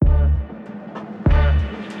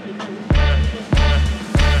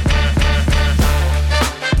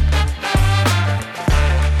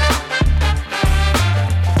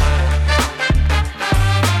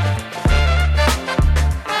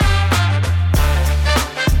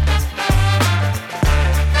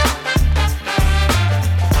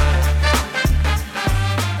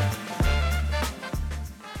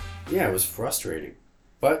frustrating.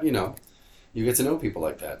 But, you get to know people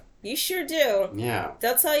like that. You sure do. Yeah.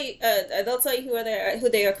 They'll tell you. They'll tell you who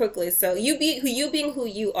they are quickly. So you being who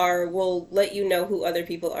you are will let you know who other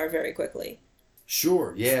people are very quickly.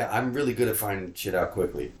 Sure. Yeah, I'm really good at finding shit out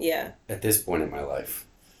quickly. Yeah. At this point in my life,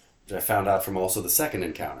 which I found out from also the second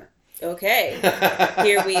encounter. Okay.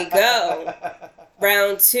 Here we go.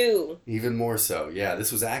 Round 2. Even more so. Yeah,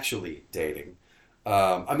 this was actually dating.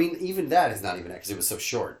 I mean, even that is not even because it was so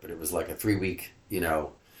short, but it was like a 3-week,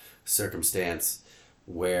 circumstance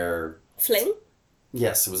where... Fling?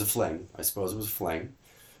 Yes, it was a fling. I suppose it was a fling.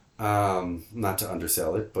 Not to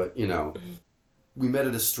undersell it, but, we met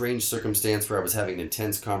at a strange circumstance where I was having an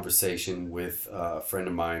intense conversation with a friend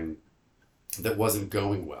of mine that wasn't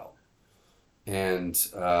going well. And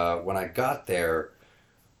when I got there,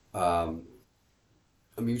 a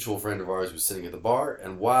mutual friend of ours was sitting at the bar,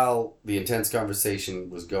 and while the intense conversation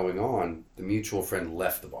was going on, the mutual friend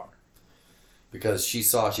left the bar. Because she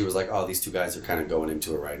was like, oh, these two guys are kind of going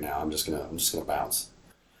into it right now. I'm just gonna bounce.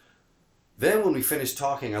 Then when we finished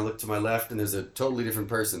talking, I looked to my left and there's a totally different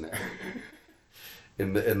person there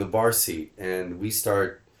in the bar seat, and we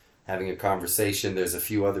start having a conversation. There's a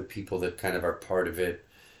few other people that kind of are part of it,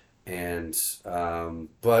 and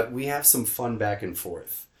but we have some fun back and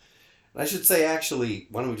forth. And I should say, actually,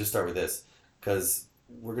 why don't we just start with this? Because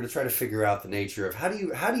we're gonna try to figure out the nature of how do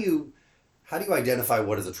you identify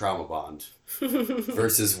what is a trauma bond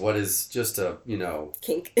versus what is just a,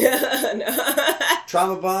 Kink.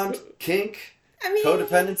 Trauma bond, kink, I mean,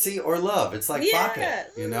 codependency, or love. It's like fuck it,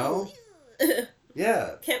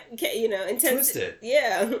 Yeah. Can't intense. Twist it.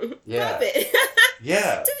 Yeah. Yeah. Rub it.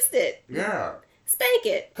 Yeah. Twist it. Yeah. Spank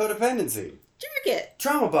it. Codependency. Jerk it.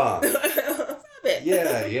 Trauma bond. Rub it.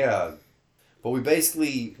 Yeah. But we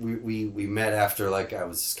basically, we met after, like, I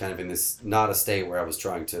was just kind of in this, not a state where I was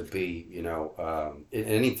trying to be, in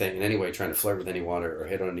any way trying to flirt with anyone or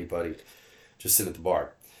hit on anybody, just sit at the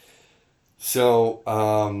bar. So,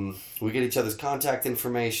 we get each other's contact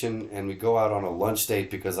information and we go out on a lunch date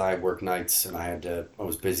because I work nights and I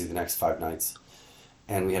was busy the next 5 nights.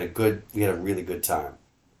 And we had a really good time.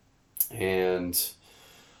 And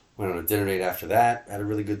went on a dinner date after that, had a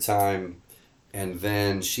really good time. And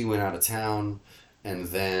then she went out of town, and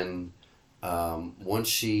then once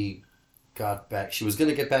she got back, she was going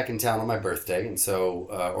to get back in town on my birthday, and so,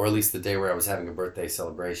 or at least the day where I was having a birthday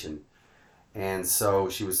celebration. And so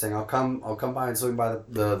she was saying, I'll come by and swing by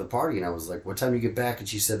the party. And I was like, what time do you get back? And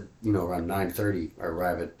she said, around 9:30, I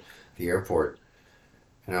arrive at the airport.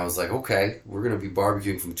 And I was like, okay, we're going to be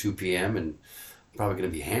barbecuing from 2 p.m. and probably going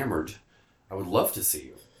to be hammered. I would love to see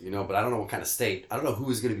you. But I don't know what kind of state. I don't know who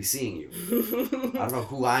is going to be seeing you. I don't know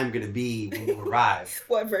who I'm going to be when you arrive.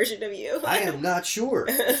 What version of you? I am not sure.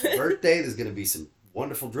 It's your birthday. There's going to be some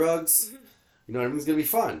wonderful drugs. Everything's going to be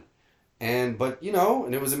fun. But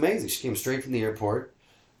and it was amazing. She came straight from the airport,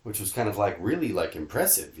 which was kind of like really like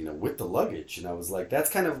impressive, with the luggage. And I was like, that's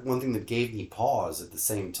kind of one thing that gave me pause at the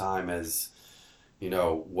same time as,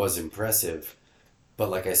 was impressive. But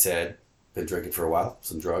like I said, been drinking for a while,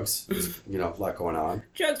 some drugs, a lot going on.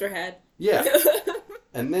 Drugs were had. Yeah.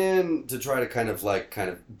 And then to try to kind of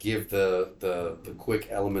give the quick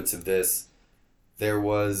elements of this,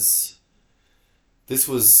 this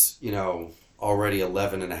was, already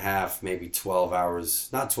 11 and a half, maybe 12 hours,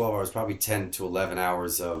 not 12 hours, probably 10 to 11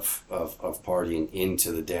 hours of partying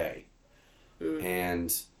into the day.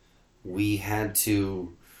 And we had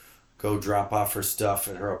to go drop off her stuff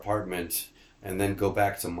at her apartment and then go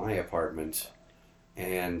back to my apartment.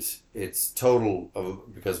 And it's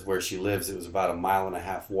because where she lives, it was about a 1.5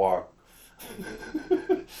 mile walk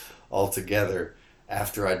altogether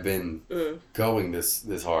after I'd been going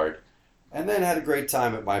this hard. And then had a great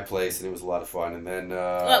time at my place, and it was a lot of fun. And then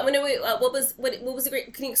what was the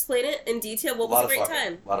great? Can you explain it in detail? What was the great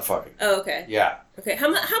time? A lot of fucking. Oh, okay. Yeah. Okay. How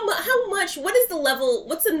much? What is the level?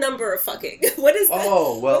 What's the number of fucking? What is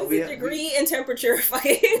the degree and temperature of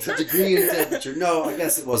fucking? The degree and temperature. No, I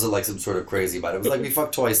guess it wasn't like some sort of crazy, but it was like we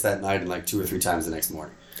fucked twice that night and like 2 or 3 times the next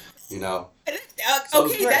morning. So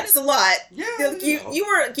okay, that is a lot. Yeah, you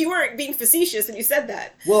weren't being facetious when you said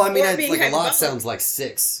that. Well, I mean, a lot sounds like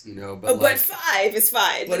 6, but 5 is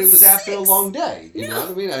fine. But it was 6. After a long day, you know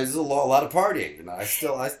what I mean? It was a lot of partying, and I'm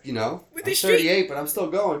 38, but I'm still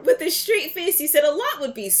going. With a straight face, you said a lot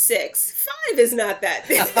would be 6. 5 is not that.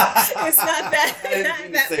 It's not that. I didn't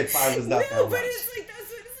mean to say 5 is not that much. No, but it's like that's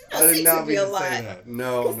what it's I did not mean to lot. say that.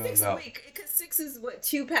 No. Because 6 is what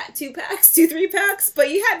 2 packs, 3 packs, but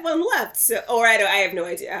you had one left. So, I have no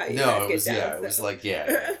idea how you. No, it was it was like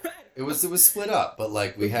it was split up, but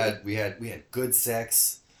like we had good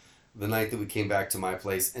sex the night that we came back to my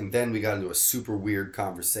place, and then we got into a super weird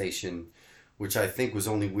conversation which I think was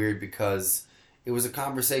only weird because it was a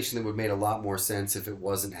conversation that would have made a lot more sense if it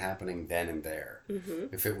wasn't happening then and there.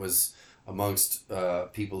 Mm-hmm. If it was amongst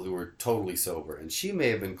people who were totally sober. And she may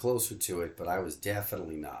have been closer to it, but I was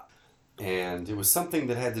definitely not. And it was something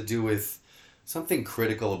that had to do with something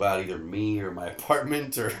critical about either me or my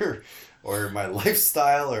apartment or my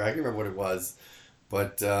lifestyle, or I can't remember what it was.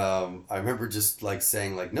 But I remember just like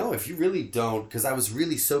saying like, no, if you really don't, because I was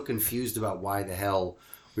really so confused about why the hell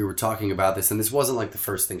we were talking about this. And this wasn't like the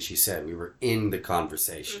first thing she said. We were in the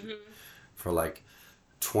conversation for like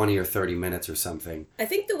 20 or 30 minutes or something. I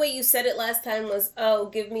think the way you said it last time was, "Oh,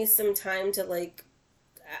 give me some time to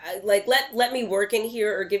let me work in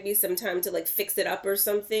here, or give me some time to like fix it up or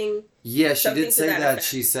something." Yeah, she Something did to say that that. effect.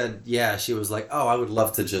 She said, yeah, she was like, oh, I would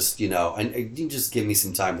love to just, and you just give me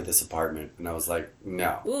some time with this apartment. And I was like,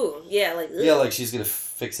 no. Ooh, yeah, like Yeah, ugh. like she's going to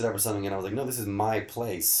fix it up or something. And I was like, no, this is my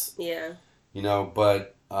place, Yeah.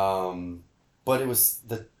 but it was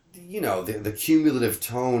the cumulative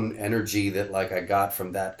tone energy that like I got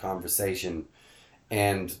from that conversation.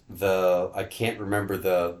 And I can't remember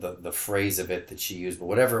the phrase of it that she used, but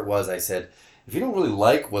whatever it was, I said, if you don't really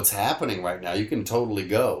like what's happening right now, you can totally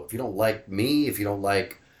go. If you don't like me, if you don't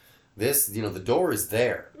like this, the door is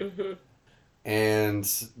there. Mm-hmm. And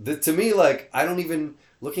to me, like, I don't even,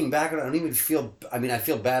 looking back on it, I don't even feel, I mean, I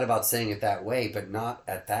feel bad about saying it that way, but not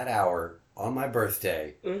at that hour on my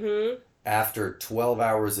birthday, Mm-hmm. after 12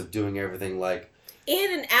 hours of doing everything, like,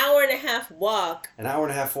 And an hour and a half walk. an hour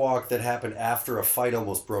and a half walk that happened after a fight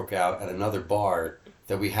almost broke out at another bar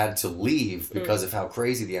that we had to leave because of how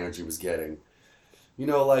crazy the energy was getting.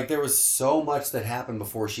 Like there was so much that happened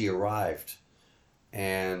before she arrived.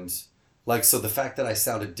 And like, so the fact that I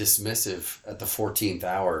sounded dismissive at the 14th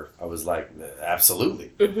hour, I was like,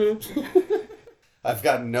 absolutely. Mm-hmm. I've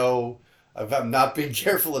I'm not being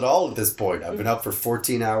careful at all at this point. I've been up for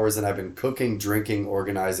 14 hours and I've been cooking, drinking,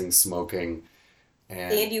 organizing, smoking,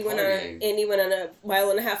 and partying. And you went on a mile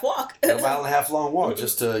and a half walk. A mile and a half long walk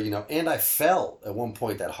just to, and I fell at one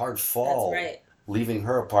point, that hard fall. That's right. Leaving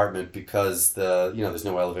her apartment because there's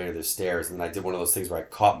no elevator, there's stairs. And then I did one of those things where I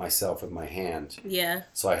caught myself with my hand. Yeah.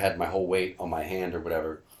 So I had my whole weight on my hand or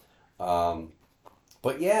whatever.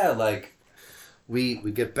 But yeah, like we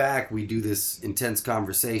get back, we do this intense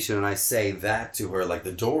conversation and I say that to her, like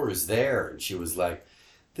the door is there. And she was like,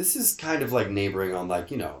 this is kind of like neighboring on like,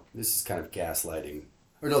 this is kind of gaslighting.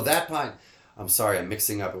 Or no, that part, I'm sorry, I'm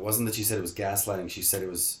mixing up. It wasn't that she said it was gaslighting.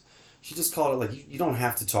 She just called it like, you don't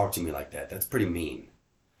have to talk to me like that. That's pretty mean.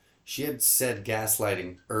 She had said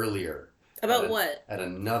gaslighting earlier. About what? At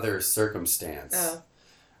another circumstance. Oh.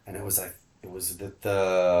 And it was like,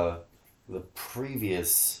 the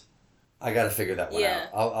previous, I got to figure that one out.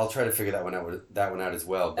 I'll try to figure that one out as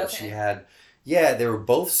well. But Okay. she had, there were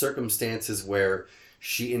both circumstances where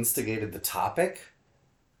she instigated the topic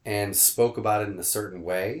and spoke about it in a certain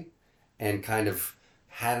way and kind of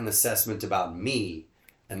had an assessment about me,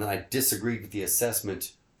 and then I disagreed with the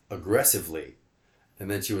assessment aggressively, and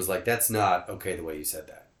then she was like, that's not okay the way you said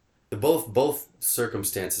that. Both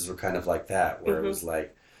circumstances were kind of like that, where it was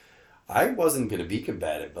like, I wasn't going to be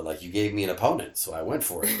combative, but like you gave me an opponent, so I went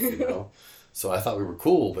for it, So I thought we were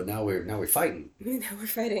cool, but now we're fighting. Now we're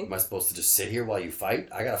fighting. Am I supposed to just sit here while you fight?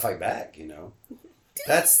 I got to fight back,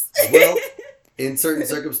 That's, well, in certain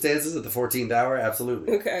circumstances at the 14th hour,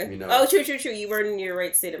 absolutely. Okay. Oh, true. You were in your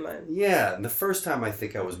right state of mind. Yeah, and the first time I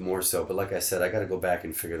think I was more so, but like I said, I got to go back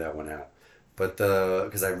and figure that one out. But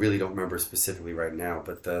because I really don't remember specifically right now,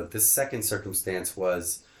 but this second circumstance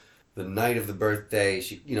was the night of the birthday.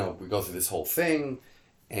 She, we go through this whole thing,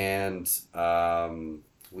 and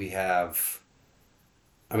we've had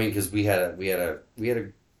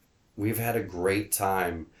a great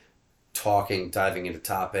time talking, diving into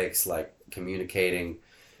topics, like communicating,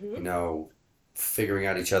 figuring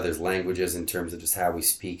out each other's languages in terms of just how we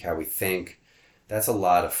speak, how we think. That's a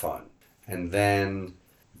lot of fun. And then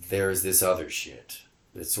there's this other shit.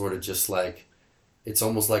 It's sort of just like, it's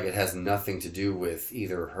almost like it has nothing to do with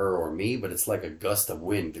either her or me, but it's like a gust of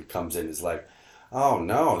wind that comes in. It's like, oh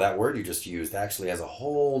no, that word you just used actually has a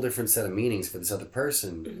whole different set of meanings for this other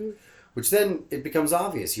person. Which then it becomes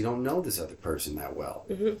obvious you don't know this other person that well.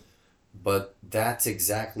 But that's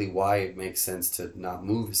exactly why it makes sense to not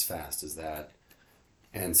move as fast as that.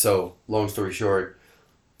 And so, long story short,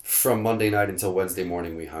 from Monday night until Wednesday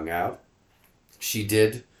morning, we hung out. She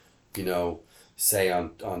did, say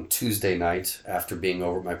on Tuesday night, after being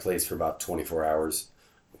over at my place for about 24 hours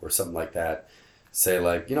or something like that, say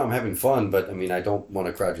like, I'm having fun, but I mean, I don't want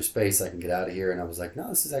to crowd your space. I can get out of here. And I was like, no,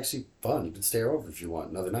 this is actually fun. You can stay over if you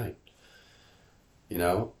want another night.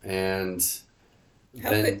 And How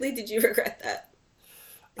quickly did you regret that?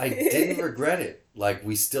 I didn't regret it. Like,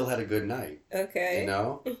 we still had a good night, you Okay.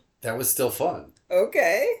 know? That was still fun.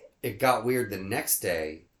 Okay. It got weird the next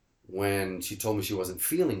day when she told me she wasn't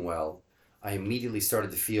feeling well. I immediately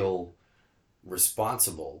started to feel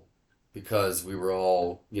responsible because we were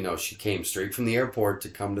all, she came straight from the airport to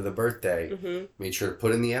come to the birthday, Mm-hmm. made sure to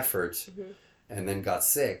put in the effort, Mm-hmm. and then got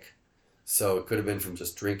sick. So it could have been from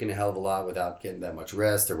just drinking a hell of a lot without getting that much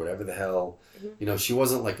rest or whatever the hell. Mm-hmm. She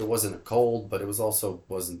wasn't like, it wasn't a cold, but it was also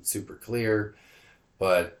wasn't super clear.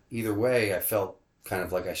 But either way, I felt kind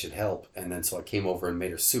of like I should help. And then so I came over and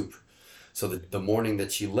made her soup. So the morning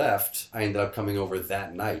that she left, I ended up coming over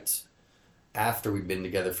that night after we'd been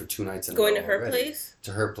together for 2 nights in a Going row to her already. place?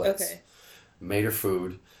 To her place. Okay. Made her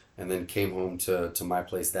food, and then came home to my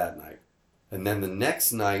place that night. And then the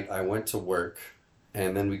next night, I went to work,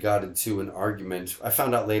 and then we got into an argument. I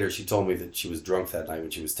found out later she told me that she was drunk that night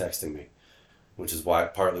when she was texting me, which is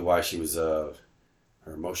partly why she was, her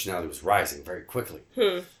emotionality was rising very quickly.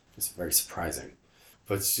 It's very surprising.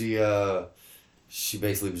 But she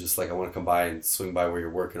basically was just like, I want to come by and swing by where you're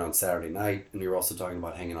working on Saturday night. And we were also talking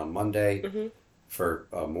about hanging on Monday for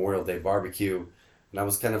Memorial Day barbecue. And I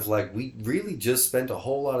was kind of like, we really just spent a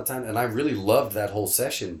whole lot of time. And I really loved that whole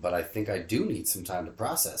session, but I think I do need some time to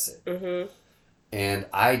process it. Mm-hmm. And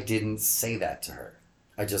I didn't say that to her.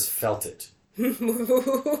 I just felt it. What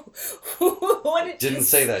did Didn't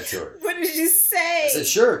say that to her. What did you say? I said,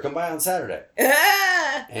 sure, come by on Saturday.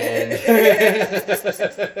 Ah! And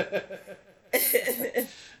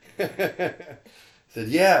said,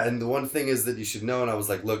 yeah, and the one thing is that you should know, and I was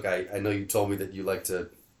like, look, I know you told me that you like to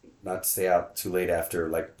not stay out too late after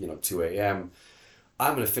 2 a.m.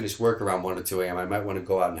 I'm going to finish work around 1 to 2 a.m. I might want to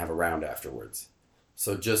go out and have a round afterwards.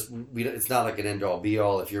 So it's not like an end all be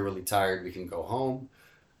all. If you're really tired, we can go home.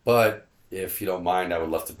 But if you don't mind, I would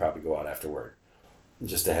love to probably go out after work.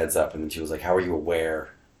 Just a heads up. And then she was like, how are you aware?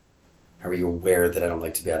 How are you aware that I don't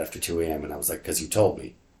like to be out after 2 a.m.? And I was like, because you told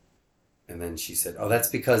me. And then she said, oh, that's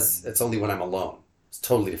because it's only when I'm alone. It's a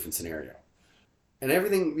totally different scenario. And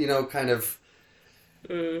everything,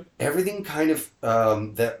 everything kind of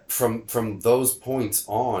that from those points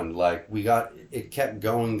on, like it kept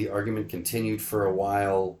going. The argument continued for a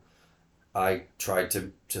while. I tried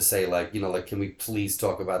to say can we please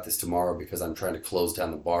talk about this tomorrow, because I'm trying to close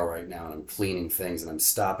down the bar right now and I'm cleaning things and I'm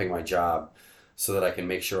stopping my job so that I can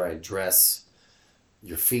make sure I address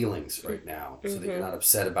your feelings right now, so that you're not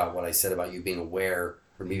upset about what I said about you being aware,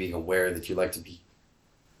 or me being aware that you like to be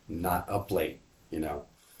not up late,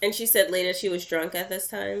 And she said later she was drunk at this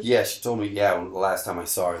time? Yeah, she told me, the last time I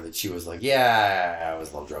saw her, that she was like, yeah, I was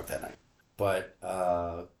a little drunk that night. But,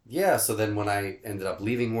 so then when I ended up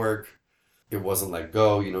leaving work, it wasn't let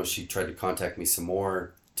go. She tried to contact me some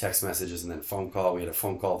more, text messages and then a phone call. We had a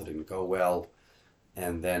phone call that didn't go well.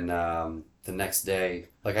 And then the next day,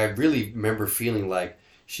 I really remember feeling like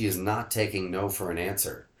she is not taking no for an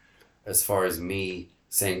answer, as far as me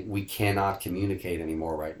saying we cannot communicate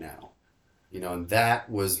anymore right now. And that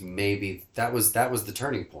was the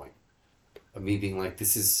turning point of me being like,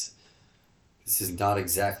 this is not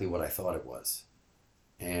exactly what I thought it was.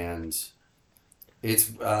 And it's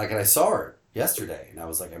and I saw her yesterday, and I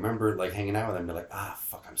was like, I remember hanging out with her and be like,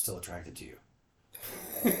 fuck, I'm still attracted to you.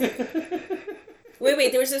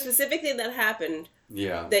 Wait, there was a specific thing that happened.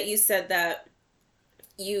 Yeah. That you said that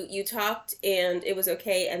you talked and it was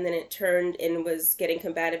okay, and then it turned and was getting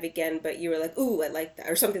combative again, but you were like, ooh, I like that,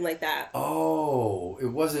 or something like that. Oh, it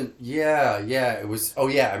wasn't, it was,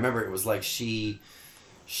 I remember it was like she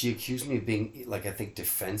accused me of being, I think,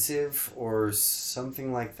 defensive or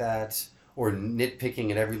something like that, or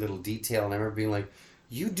nitpicking at every little detail, and I remember being like,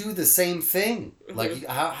 you do the same thing. Mm-hmm.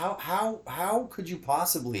 How could you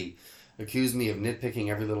possibly accuse me of nitpicking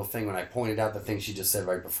every little thing when I pointed out the thing she just said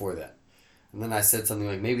right before that? And then I said something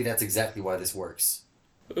like, maybe that's exactly why this works.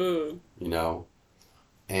 And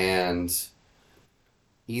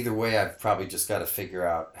either way, I've probably just got to figure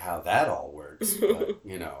out how that all works. But,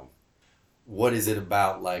 what is it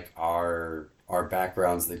about our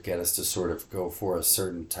backgrounds that get us to sort of go for a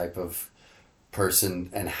certain type of person,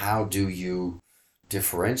 and how do you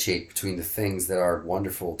differentiate between the things that are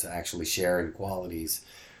wonderful to actually share in qualities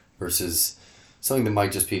versus something that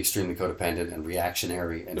might just be extremely codependent and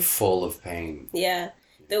reactionary and full of pain. Yeah.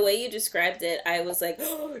 The way you described it, I was like,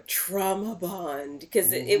 oh, trauma bond.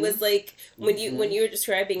 Because it was like, when you were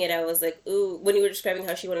describing it, I was like, ooh, when you were describing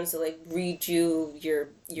how she wanted to read you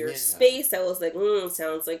your space, I was like,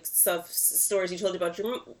 sounds like stories you told about your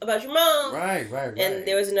mom. Right. And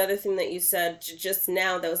there was another thing that you said just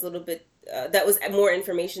now that was a little bit, that was more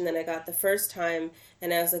information than I got the first time.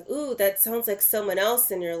 And I was like, ooh, that sounds like someone else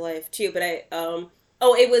in your life too. But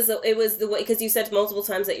Oh, it was the way, because you said multiple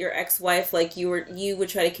times that your ex-wife, like, you would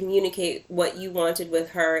try to communicate what you wanted with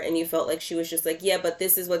her, and you felt like she was just like, yeah, but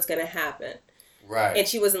this is what's gonna happen, and Right.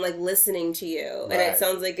 she wasn't like listening to you, and it Right.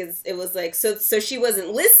 sounds like it was like, so she wasn't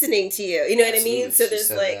listening to you. You know what I mean? Absolutely. So She there's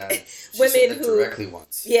said like that. She said women that who, directly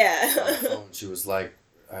once on the yeah. phone. She was like,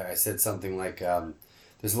 I said something like,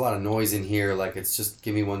 "There's a lot of noise in here. Like, it's just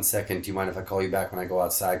give me 1 second. Do you mind if I call you back when I go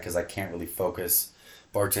outside? Because I can't really focus.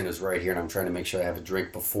 Bartender's right here, and I'm trying to make sure I have a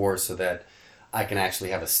drink before so that I can actually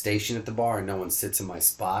have a station at the bar and no one sits in my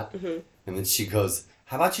spot." Hmm. And then she goes,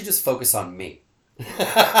 "How about you just focus on me?"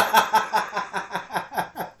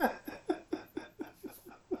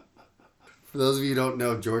 For those of you who don't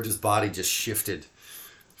know, George's body just shifted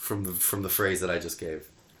from the phrase that I just gave.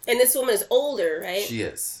 And this woman is older, right? She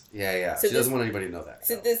is. Yeah, yeah. So She doesn't want anybody to know that.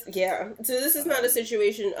 So No. this is not a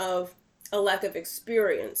situation of a lack of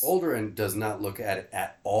experience. Older and does not look at it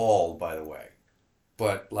at all, by the way.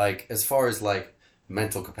 But like as far as like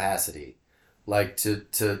mental capacity, like to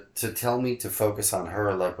tell me to focus on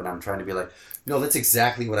her, like when I'm trying to be like, no, that's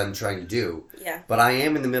exactly what I'm trying to do. Yeah. But I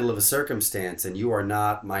am in the middle of a circumstance, and you are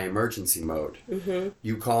not my emergency mode. Mm-hmm.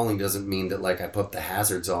 You calling doesn't mean that like I put the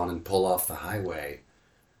hazards on and pull off the highway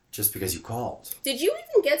just because you called. Did you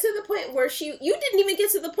even get to the point where you didn't even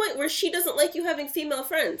get to the point where she doesn't like you having female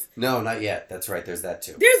friends? No, not yet. That's right. There's that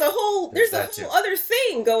too. There's a whole that too. other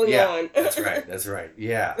thing going Yeah, on. that's right. That's right.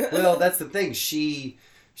 Yeah. Well, that's the thing. She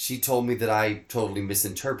told me that I totally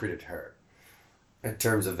misinterpreted her in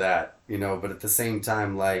terms of that, but at the same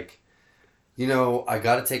time, like, I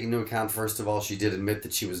got to take into account, first of all, she did admit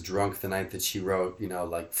that she was drunk the night that she wrote,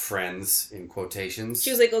 like, friends in quotations.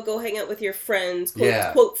 She was like, "Oh, go hang out with your friends." Quote,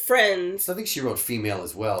 Yeah. quote friends. So I think she wrote female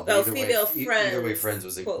as well. But Oh, either female way, friends. Either way, friends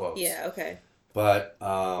was in Quote, quotes. yeah, okay. But,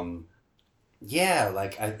 yeah,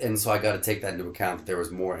 like, and so I got to take that into account that there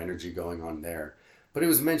was more energy going on there. But it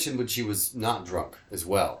was mentioned when she was not drunk as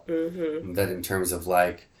well. Mm-hmm. That in terms of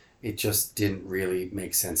like, it just didn't really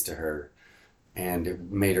make sense to her, and it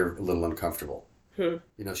made her a little uncomfortable.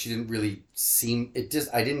 She didn't really seem.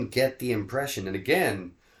 I didn't get the impression, and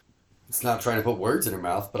again, it's not trying to put words in her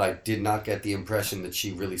mouth, but I did not get the impression that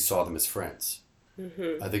she really saw them as friends.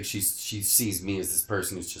 Mm-hmm. I think she sees me as this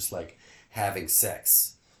person who's just like having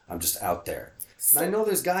sex. I'm just out there. And I know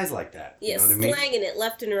there's guys like that. Yeah, You know what I mean? slanging it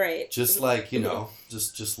left and right. Just like,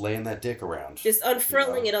 just laying that dick around. Just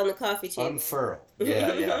unfurling it on the coffee table. Unfurl.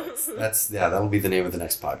 Yeah. That'll be the name of the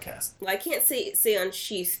next podcast. Well, I can't say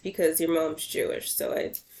unsheath because your mom's Jewish, so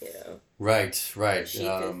Right.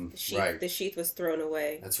 The sheath was thrown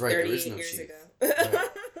away. That's right. There is 38 no years sheath. ago. Right.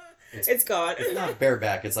 It's gone. It's not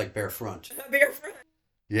bareback. It's like bare front. Bare front.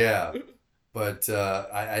 Yeah. But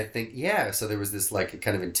I think, so there was this like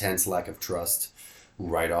kind of intense lack of trust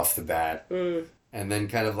right off the bat. Mm. And then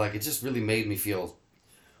kind of like, it just really made me feel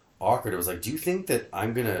awkward. It was like, do you think that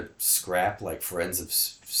I'm going to scrap like friends of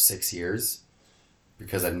 6 years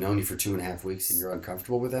because I've known you for 2.5 weeks and you're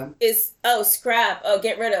uncomfortable with them? Scrap. Oh,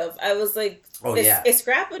 get rid of. I was like, is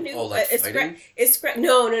scrap a new? Is scrap?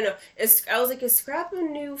 No. I was like, is scrap a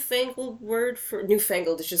newfangled word for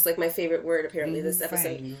newfangled? Is just like my favorite word apparently this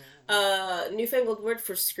episode. Newfangled word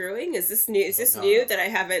for screwing. Is this new? Is this new that I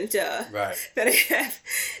haven't? Right. That I have.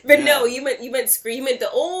 But no, you meant the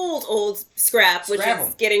old scrap, which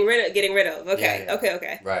is getting rid of. Okay. Yeah.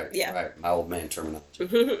 Okay. Right. Yeah. Right. My old man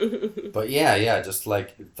terminology. But yeah. Just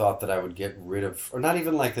like thought that I would get rid of, or not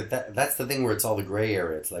even like that. That's the thing where it's all the gray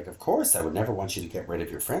area. It's like, of course, I would never want you to get rid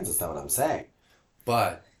of your friends. That's not what I'm saying.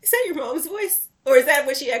 But is that your mom's voice? Or is that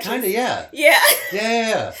what she actually... Kind of, yeah. Yeah.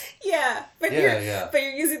 Yeah. Yeah. But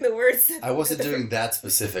you're using the words... I wasn't doing that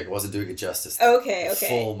specific. I wasn't doing it justice. Okay.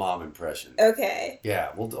 Full mom impression. Okay. Yeah,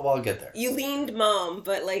 I'll get there. You leaned mom,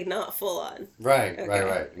 but like not full on. Right.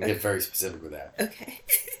 And get very specific with that. Okay.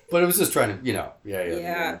 But it was just trying to,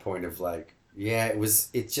 the point of like,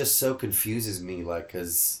 it just so confuses me, like,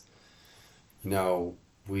 because,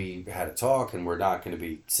 we had a talk and we're not going to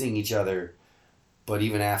be seeing each other. But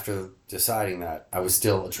even after deciding that, I was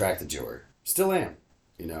still attracted to her. Still am,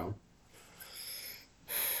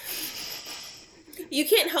 You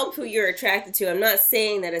can't help who you're attracted to. I'm not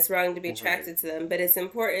saying that it's wrong to be attracted to them, but it's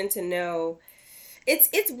important to know.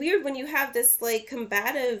 It's weird when you have this, like,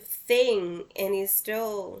 combative thing, and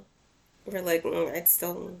we're like, it's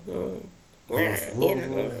still...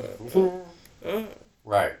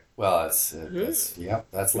 Right. Well, that's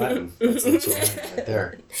Latin. That's literally right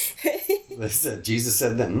there. Jesus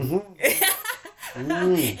said that.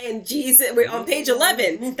 And Jesus, we're on page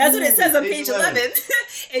 11. That's what it says on page 11.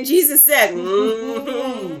 And Jesus said,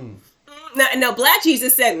 No, black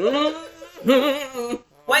Jesus said,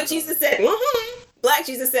 White Jesus said, Black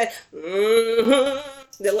Jesus said,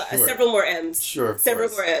 Sure. Several more M's. Sure, of Several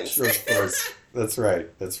course. more M's. Sure, of course. That's right.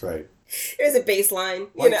 That's right. There's a baseline.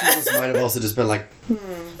 White Jesus might have also just been like,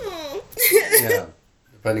 yeah,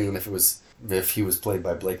 depending on if he was played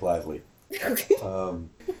by Blake Lively. Okay.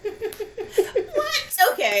 What?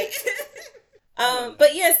 Okay.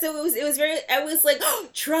 But yeah, so it was very, I was like, oh,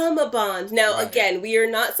 trauma bond. Now, Right. again, we are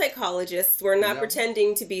not psychologists. We're not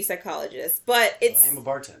pretending to be psychologists, but I am a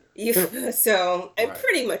bartender. So I'm Right.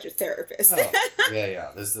 pretty much a therapist. Oh,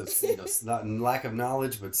 yeah. There's this, it's not lack of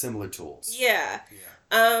knowledge, but similar tools. Yeah.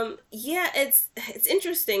 It's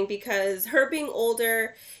interesting because her being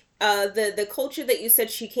older, the culture that you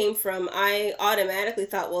said she came from, I automatically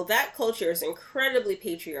thought, well, that culture is incredibly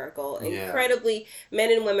patriarchal, incredibly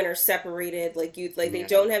men and women are separated, they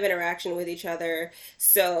don't have interaction with each other.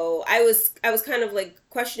 So I was kind of like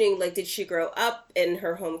questioning, like, did she grow up in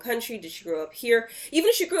her home country? Did she grow up here? Even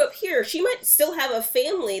if she grew up here, she might still have a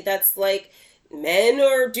family that's like, men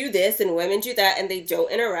or do this and women do that, and they don't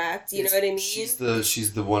interact. You know what I mean? She's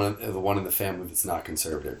the one in the family that's not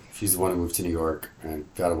conservative. She's the one who moved to New York and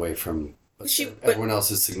got away from. Everyone else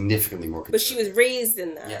is significantly more conservative. But she was raised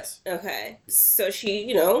in that. Yes. Okay. Yeah. So she,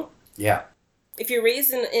 Yeah. if you're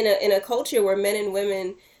raised in a culture where men and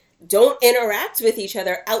women don't interact with each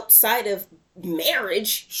other outside of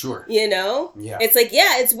marriage. Sure. Yeah. It's like,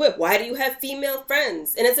 it's whip. Why do you have female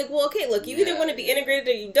friends? And it's like, well, okay, look, you either want to be integrated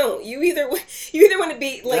or you don't. You either want to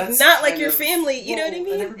be like that's not like your family. You know what I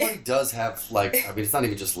mean? And everybody does have it's not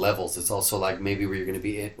even just levels. It's also like maybe where you're going to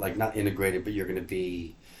be like not integrated, but you're going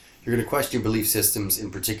to question your belief systems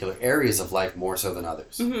in particular areas of life more so than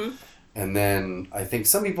others. Mm-hmm. And then I think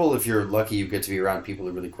some people, if you're lucky, you get to be around people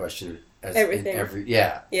who really question it. Everything.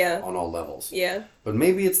 On all levels. Yeah. But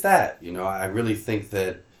maybe it's that, I really think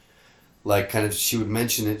that, like, kind of, she would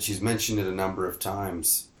mention it, she's mentioned it a number of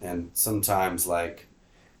times, and sometimes, like,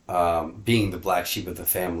 being the black sheep of the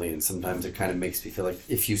family, and sometimes it kind of makes me feel like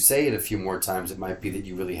if you say it a few more times, it might be that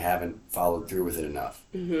you really haven't followed through with it enough.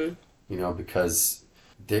 Mm-hmm. Because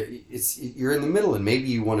you're in the middle, and maybe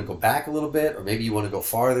you want to go back a little bit, or maybe you want to go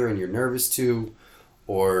farther and you're nervous to,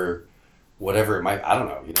 or whatever it might, I don't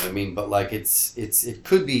know, you know what I mean? But like it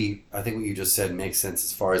could be, I think what you just said makes sense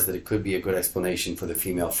as far as that it could be a good explanation for the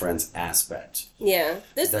female friends aspect. Yeah.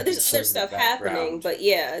 There's other stuff happening, but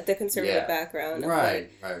the conservative background. Right.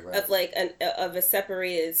 Of like of a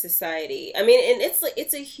separated society. I mean, and it's like,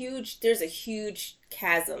 there's a huge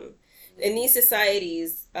chasm in these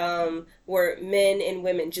societies where men and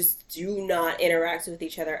women just do not interact with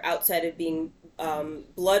each other outside of being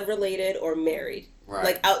blood related or married. Right.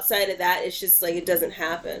 Like outside of that, it's just like it doesn't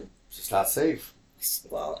happen. It's just not safe.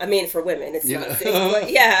 Well, I mean, for women, it's not safe. But well,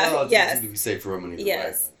 it doesn't seem to be safe for women either.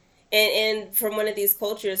 Yes, and from one of these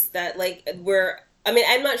cultures that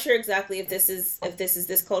I'm not sure exactly if this is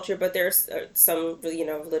this culture, but there's some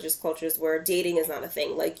religious cultures where dating is not a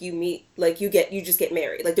thing. Like you meet, like you just get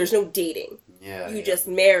married. Like there's no dating. Yeah. You just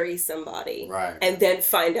marry somebody, right, and then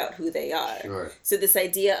find out who they are. Sure. So this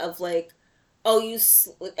idea of like,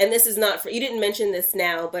 and this is not for, you didn't mention this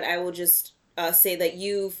now, but I will just say that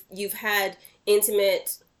you've had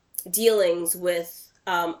intimate dealings with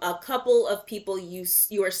a couple of people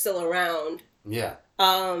you are still around. Yeah.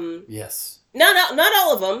 Yes. Not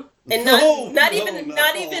all of them, and not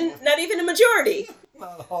even a majority.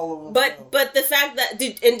 Not all of them. But the fact that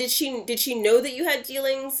did she know that you had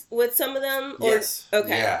dealings with some of them? Or? Yes.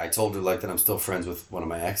 Okay. Yeah, I told her like that I'm still friends with one of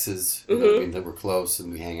my exes. Mm-hmm. That we're close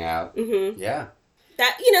and we hang out. Mm-hmm. Yeah.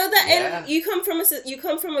 And you come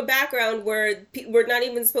from a background where we're not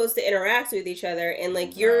even supposed to interact with each other, and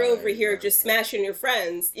like you're over here just smashing your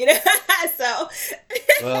friends, So.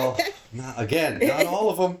 Well, not all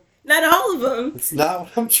of them. Not all of them. It's not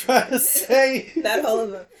what I'm trying to say. Not all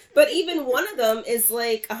of them. But even one of them is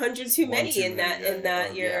like 100 too many in that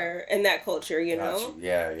culture, Gotcha.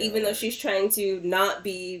 Yeah. Even though she's trying to not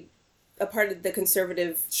be a part of the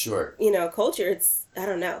conservative, sure, culture. It's, I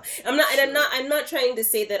don't know. I'm not trying to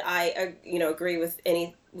say that I agree with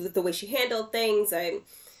the way she handled things.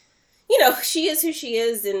 She is who she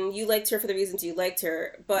is, and you liked her for the reasons you liked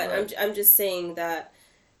her. But right. I'm just saying that,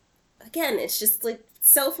 again, it's just like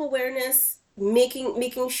self-awareness,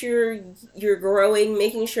 making sure you're growing,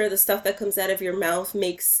 making sure the stuff that comes out of your mouth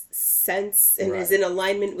makes sense and is in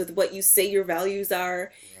alignment with what you say your values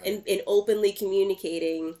are, and openly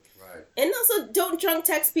communicating. Right. And also, don't drunk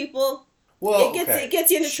text people. Well, it gets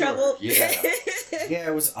you into trouble. Yeah. Yeah,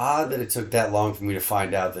 it was odd that it took that long for me to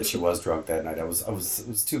find out that she was drunk that night. It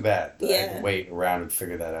was too bad. I had to wait around and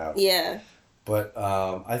figure that out. Yeah. But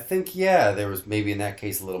I think there was maybe in that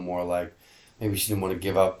case a little more like maybe she didn't want to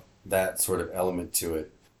give up that sort of element to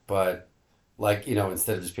it. But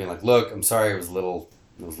instead of just being like, look, I'm sorry, I was a little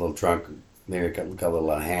I was a little drunk. Maybe I got a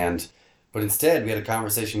little out of hand. But instead, we had a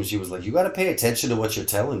conversation where she was like, "You got to pay attention to what you're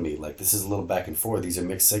telling me. Like, this is a little back and forth. These are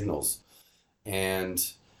mixed signals." And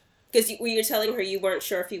Because you were telling her you weren't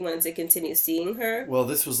sure if you wanted to continue seeing her. well,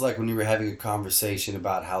 this was like when we were having a conversation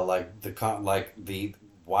about how the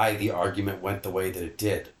why the argument went the way that it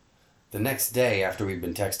did. The next day, after we'd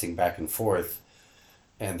been texting back and forth,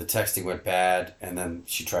 and the texting went bad, and then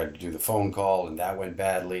she tried to do the phone call, and that went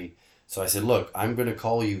badly. So I said, "Look, I'm going to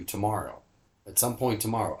call you tomorrow, at some point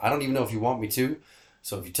tomorrow. I don't even know if you want me to.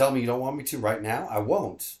 So if you tell me you don't want me to right now, I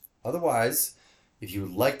won't. Otherwise, if you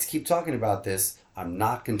would like to keep talking about this, I'm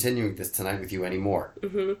not continuing this tonight with you anymore.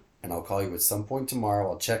 Mm-hmm. And I'll call you at some point tomorrow.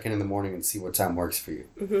 I'll check in the morning and see what time works for you."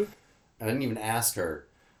 Mm-hmm. I didn't even ask her.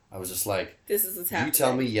 I was just like, "This is what's happening. You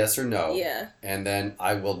tell me yes or no. Yeah. And then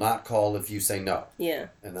I will not call if you say no. Yeah.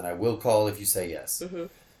 And then I will call if you say yes." Mm-hmm.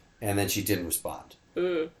 And then she didn't respond.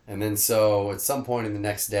 Mm. And then so at some point in the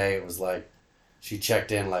next day, it was like, she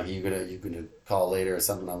checked in like, you gonna call later or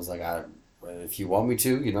something? I was like, if you want me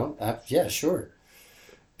to, yeah, sure.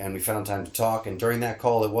 And we found time to talk. And during that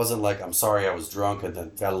call, it wasn't like, "I'm sorry, I was drunk and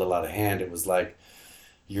then got a little out of hand." It was like,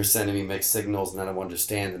 "You're sending me mixed signals and I don't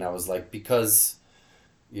understand." And I was like, because,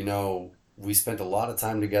 we spent a lot of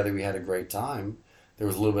time together. We had a great time. There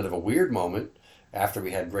was a little bit of a weird moment after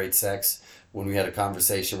we had great sex when we had a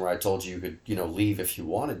conversation where I told you could, leave if you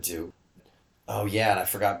wanted to. Oh, yeah, and I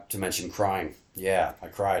forgot to mention crying. Yeah, I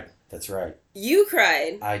cried. That's right. You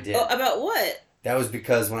cried. I did. Oh, about what? That was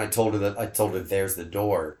because when I told her there's the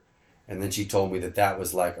door, and then she told me that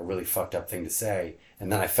was like a really fucked up thing to say,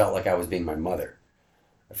 and then I felt like I was being my mother.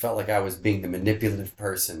 I felt like I was being the manipulative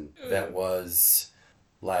person that was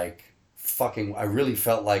like fucking. I really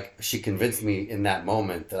felt like she convinced me in that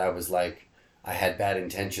moment that I was like, I had bad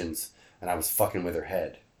intentions and I was fucking with her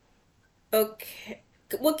head. Okay.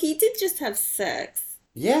 Well, you did just have sex.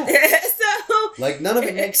 Yeah. So. Like, none of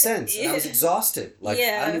it makes sense. And I was exhausted. Like,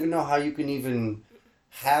 Yeah. I don't even know how you can even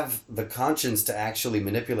have the conscience to actually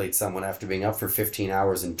manipulate someone after being up for 15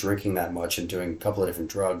 hours and drinking that much and doing a couple of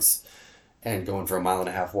different drugs and going for a 1.5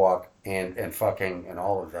 mile walk and fucking and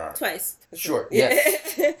all of that. Twice. Sure,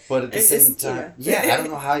 yes. But at the same time,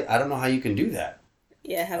 I don't know how you can do that.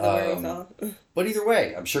 Yeah, have the wherewithal. But either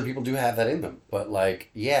way, I'm sure people do have that in them. But like,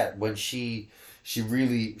 yeah, when she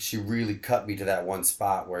really cut me to that one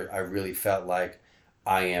spot where I really felt like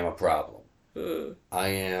I am a problem.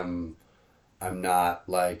 I'm not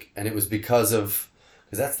like, and it was because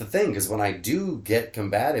that's the thing, because when I do get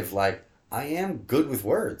combative, like, I am good with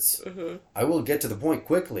words. Mm-hmm. I will get to the point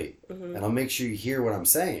quickly, Mm-hmm. and I'll make sure you hear what I'm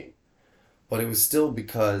saying. But it was still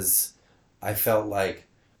because I felt like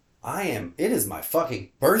it is my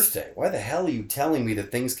fucking birthday. Why the hell are you telling me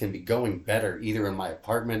that things can be going better either in my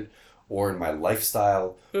apartment or in my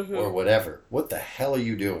lifestyle Mm-hmm. or whatever? What the hell are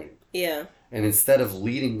you doing? Yeah. And instead of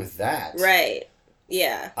leading with that, Right.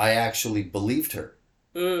 Yeah. I actually believed her.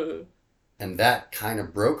 Mm. And that kind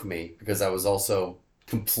of broke me because I was also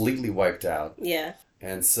completely wiped out. Yeah.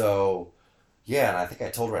 And so, yeah, and I think I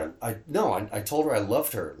told her I told her I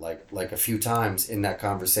loved her like a few times in that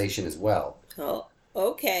conversation as well. Oh,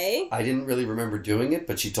 okay. I didn't really remember doing it,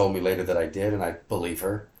 but she told me later that I did, and I believe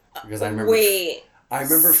her because I remember. Wait. I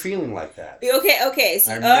remember feeling like that. Okay.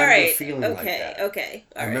 So, I all remember right. feeling like that. Okay.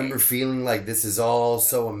 I remember feeling like this is all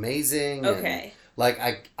so amazing. Okay. And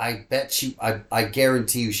like I bet I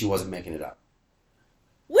guarantee you she wasn't making it up.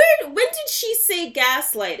 When did she say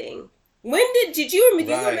gaslighting? Did you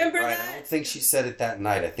remember right. that? I don't think she said it that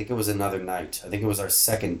night. I think it was another night. I think it was our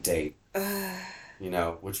second date.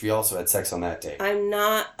 Which we also had sex on that date. I'm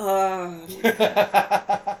not.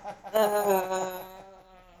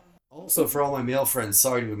 Also, for all my male friends,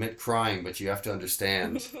 sorry to admit crying, but you have to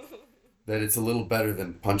understand that it's a little better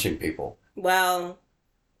than punching people. Well,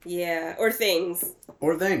 yeah, or things.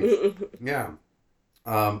 Or things. Yeah.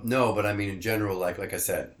 No, but I mean, in general, like I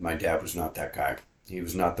said, my dad was not that guy. He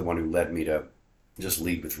was not the one who led me to just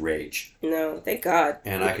lead with rage. No, thank God.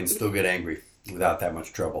 And I can still get angry without that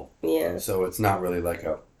much trouble. Yeah. So it's not really like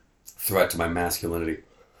a threat to my masculinity.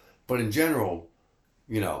 But in general,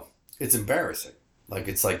 it's embarrassing. Like,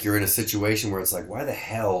 it's like you're in a situation where it's like, why the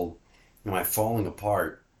hell am I falling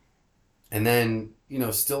apart? And then,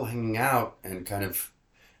 still hanging out and kind of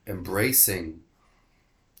embracing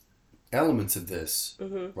elements of this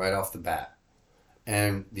right off the bat.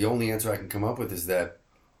 And the only answer I can come up with is that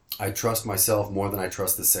I trust myself more than I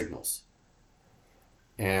trust the signals.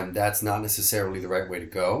 And that's not necessarily the right way to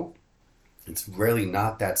go. It's really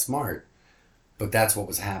not that smart. But that's what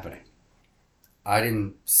was happening. I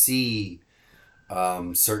didn't see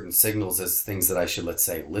certain signals as things that I should, let's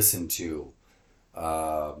say, listen to.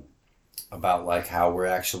 about like how we're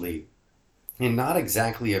actually in not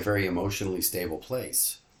exactly a very emotionally stable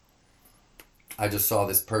place. I just saw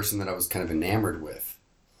this person that I was kind of enamored with,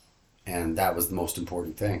 and that was the most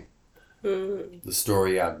important thing. Mm. The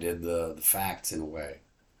story outdid the facts in a way.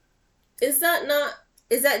 Is that not?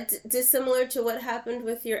 Is that dissimilar to what happened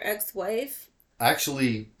with your ex-wife?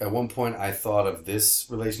 Actually, at one point, I thought of this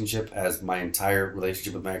relationship as my entire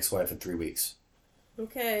relationship with my ex-wife in 3 weeks.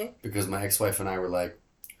 Okay. Because my ex-wife and I were like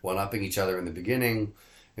one-upping each other in the beginning,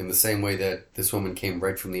 in the same way that this woman came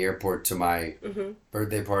right from the airport to my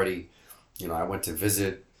birthday party. You know, I went to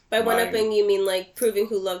visit. By one-upping, you mean like proving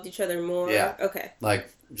who loved each other more? Yeah. Okay.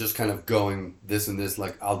 Like just kind of going this and this,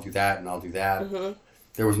 like I'll do that and I'll do that.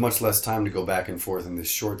 There was much less time to go back and forth in this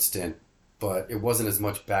short stint, but it wasn't as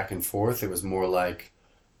much back and forth. It was more like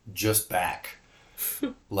just back.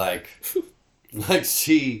 like, like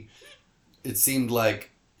it seemed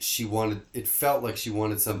like it felt like she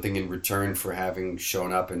wanted something in return for having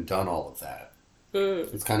shown up and done all of that.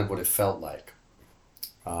 It's kind of what it felt like.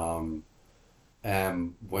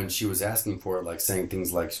 And when she was asking for it, like saying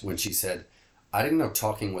things like when she said, I didn't know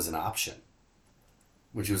talking was an option.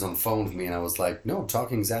 When she was on the phone with me, and I was like, no,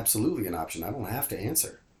 talking is absolutely an option. I don't have to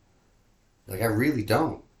answer. Like, I really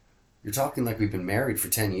don't. You're talking like we've been married for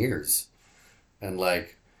 10 years. And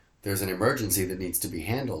like, there's an emergency that needs to be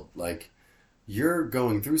handled. Like, you're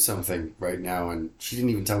going through something right now, and she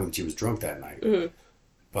didn't even tell me that she was drunk that night.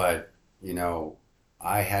 But, you know,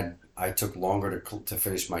 I took longer to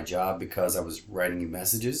finish my job because I was writing you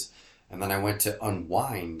messages. And then I went to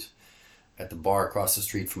unwind at the bar across the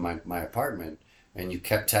street from my apartment, and you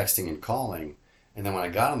kept texting and calling. And then when I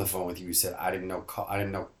got on the phone with you, you said, I didn't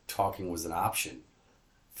know talking was an option.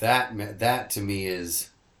 That to me is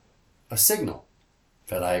a signal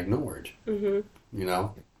that I ignored. You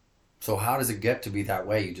know? So how does it get to be that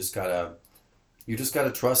way? You just gotta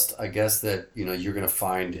trust, I guess, that, you know, you're gonna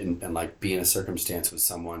find and like be in a circumstance with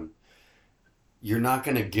someone. You're not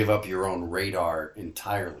gonna give up your own radar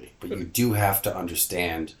entirely, but you do have to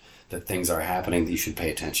understand that things are happening that you should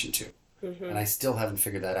pay attention to. And I still haven't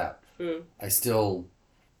figured that out. I still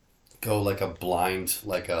go like a blind,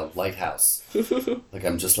 like a lighthouse. Like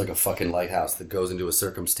I'm just like a fucking lighthouse that goes into a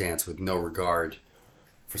circumstance with no regard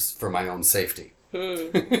for my own safety.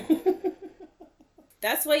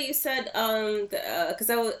 That's why you said, because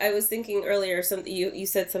I was thinking earlier, something you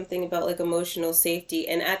said something about like emotional safety,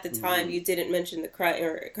 and at the time you didn't mention the crying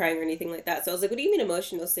or anything like that. So I was like, what do you mean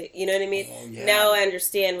emotional safety? You know what I mean? Oh, yeah. Now I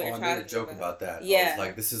understand what you're talking about. I made a joke about that. Yeah. I was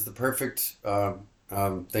like, this is the perfect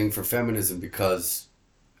thing for feminism, because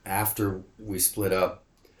after we split up,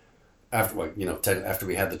 after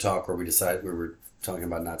we had the talk where we decided we were talking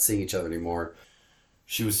about not seeing each other anymore,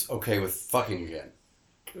 she was okay with fucking again.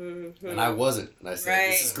 And I wasn't. And I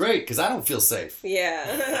said, This is great, because I don't feel safe.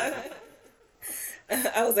 Yeah.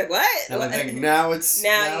 I was like, what? And I think now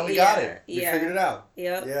we got it. We figured it out.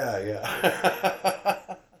 Yep.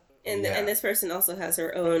 Yeah. And this person also has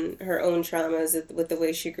her own traumas with the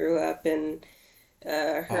way she grew up, and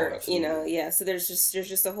her, so there's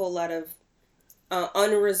just a whole lot of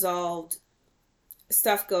unresolved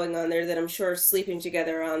stuff going on there that I'm sure sleeping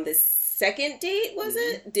together on this second date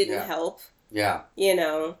didn't help. Yeah. You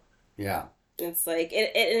know. Yeah. It's like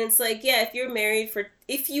it's like, yeah, if you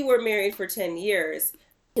were married for 10 years,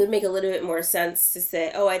 it would make a little bit more sense to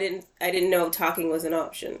say, oh, I didn't know talking was an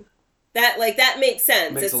option. That makes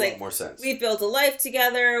sense. Makes it's a like lot more sense. We built a life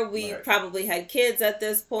together. We probably had kids at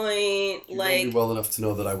this point. You know me well enough to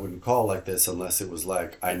know that I wouldn't call like this unless it was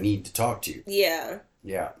like, I need to talk to you. Yeah.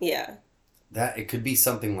 Yeah. Yeah. That it could be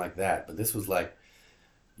something like that, but this was like,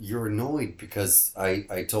 you're annoyed because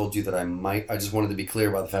I told you that I just wanted to be clear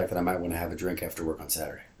about the fact that I might want to have a drink after work on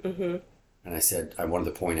Saturday. And I said I wanted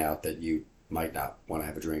to point out that you might not want to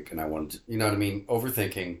have a drink, and I wanted to, you know what I mean,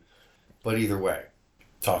 overthinking, but either way,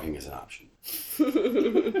 talking is an option.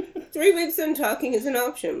 3 weeks in, talking is an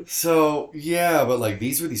option. So, yeah, but like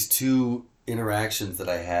these were these two interactions that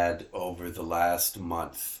I had over the last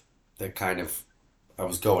month that kind of, I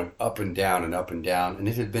was going up and down, and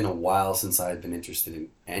it had been a while since I had been interested in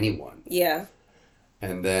anyone. Yeah.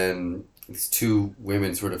 And then these two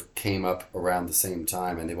women sort of came up around the same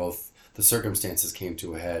time, and the circumstances came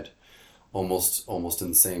to a head almost in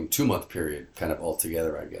the same 2-month period, kind of all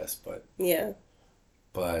together, I guess. But yeah.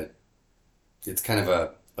 But it's kind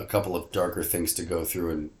of a couple of darker things to go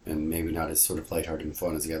through, and maybe not as sort of lighthearted and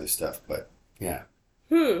fun as the other stuff, but yeah.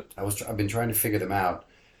 I've been trying to figure them out,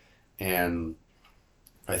 and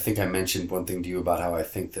I think I mentioned one thing to you about how I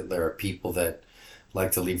think that there are people that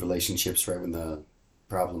like to leave relationships right when the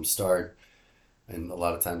problems start. And a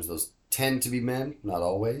lot of times those tend to be men, not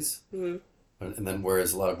always. And then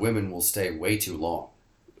whereas a lot of women will stay way too long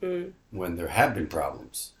when there have been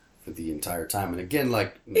problems for the entire time. And again,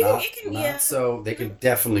 like so they can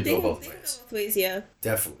definitely go both ways. Both ways, yeah.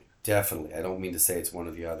 Definitely. I don't mean to say it's one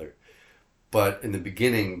or the other. But in the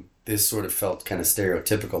beginning, this sort of felt kind of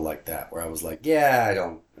stereotypical like that, where I was like, yeah, I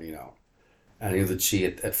don't, I knew that she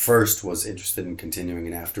at first was interested in continuing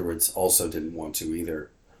and afterwards also didn't want to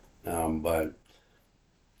either. But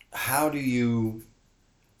how do you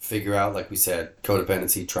figure out, like we said,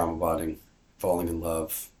 codependency, trauma bonding, falling in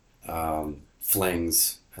love,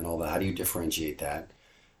 flings, and all that? How do you differentiate that?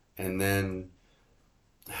 And then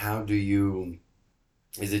how do you,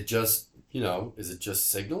 is it just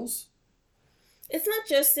signals? It's not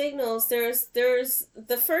just signals. There's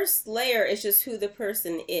the first layer is just who the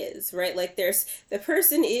person is, right? Like there's the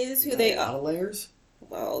person is who they are. A lot of layers?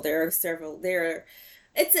 Well, there are several.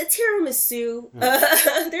 It's a tiramisu.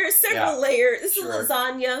 There are several layers. It's a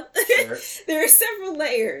lasagna. Sure. There are several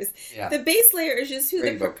layers. Yeah. The base layer is just who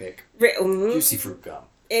Rainbow cake. Juicy fruit gum.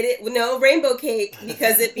 No, rainbow cake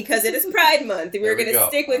because it is Pride Month. We're gonna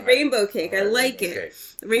stick with rainbow cake. I like it.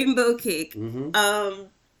 Rainbow cake. Mm-hmm.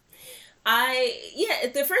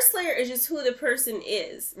 The first layer is just who the person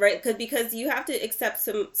is, right? Because you have to accept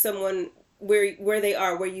someone where they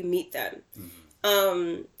are, where you meet them.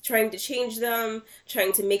 Trying to change them,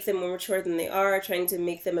 trying to make them more mature than they are, trying to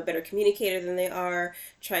make them a better communicator than they are,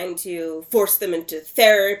 trying to force them into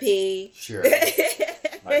therapy. Sure.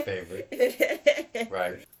 My favorite.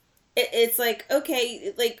 Right. It's like,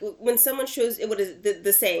 okay, like when someone shows, what is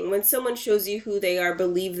the saying? When someone shows you who they are,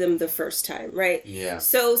 believe them the first time, right? Yeah.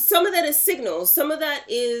 So some of that is signals. Some of that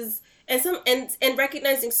is, and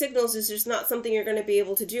recognizing signals is just not something you're going to be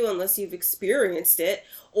able to do unless you've experienced it,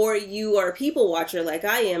 or you are a people watcher like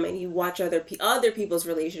I am, and you watch other people's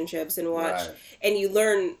relationships and and you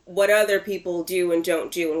learn what other people do and don't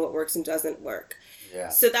do and what works and doesn't work. Yeah.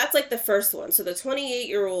 So that's like the first one. So the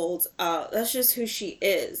 28-year-old, that's just who she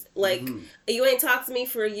is. Like, you ain't talked to me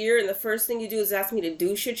for a year, and the first thing you do is ask me to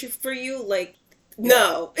do shit for you. Like,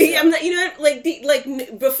 no, I'm not. You know, like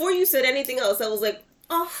before you said anything else, I was like,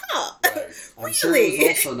 uh-huh. Right. I'm really? sure it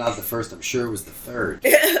was also not the first. I'm sure it was the third.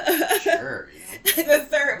 Sure. The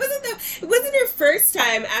third. Wasn't her first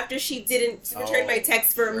time after she didn't return my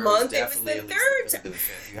text for a month? It was the third time.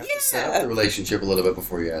 You have to set up the relationship a little bit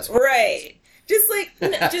before you ask. Right.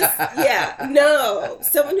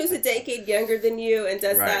 Someone who's a decade younger than you and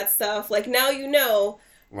does that stuff. Like, now you know.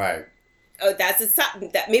 Right. Oh, that's a sign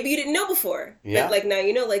that maybe you didn't know before. Yeah. But like now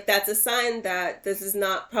you know, like that's a sign that this is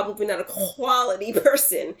probably not a quality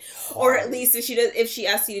person. Or at least if she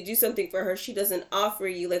asks you to do something for her, she doesn't offer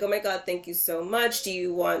you like, oh my God, thank you so much.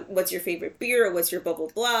 What's your favorite beer? Or what's your blah, blah,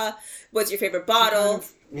 blah? What's your favorite bottle?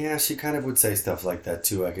 She kind of would say stuff like that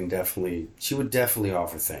too. She would definitely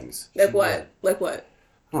offer things. Like what? Like what?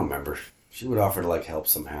 I don't remember. She would offer to like help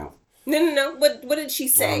somehow. No. What did she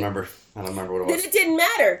say? I don't remember what it was. Then it didn't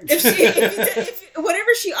matter. If whatever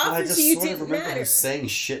she offered to you didn't matter. I just sort of remember her saying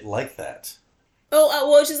shit like that.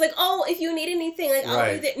 Well, she's like, if you need anything, like,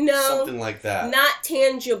 I'll do that. No. Something like that. Not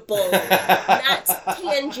tangible. Not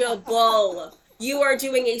tangible. You are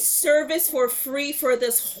doing a service for free for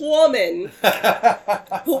this woman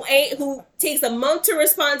who takes a month to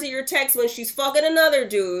respond to your text when she's fucking another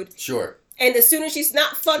dude. Sure. And as soon as she's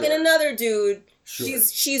not fucking another dude,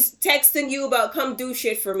 she's texting you about come do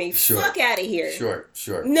shit for me. Sure. Fuck out of here.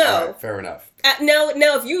 Sure. No. Right, fair enough. Now,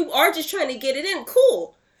 if you are just trying to get it in,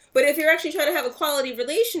 cool. But if you're actually trying to have a quality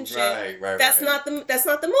relationship, that's not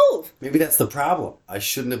the move. Maybe that's the problem. I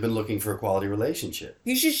shouldn't have been looking for a quality relationship.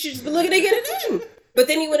 You should be looking to get it in. But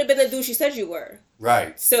then you would have been the dude she said you were.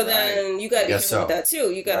 Right. So then you got to be careful with that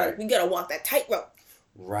too. You gotta walk that tightrope.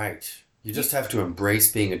 Right. You just have to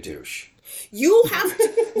embrace being a douche. You have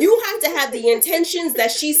to have the intentions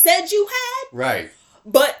that she said you had. Right.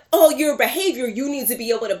 But your behavior, you need to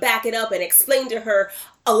be able to back it up and explain to her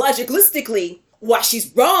logically why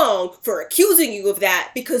she's wrong for accusing you of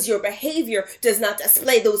that, because your behavior does not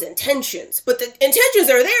display those intentions. But the intentions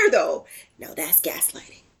are there, though. Now that's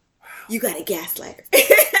gaslighting. Wow. You got a gaslighter.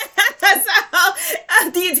 That's how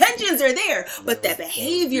the intentions are there, but the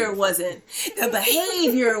behavior wasn't. The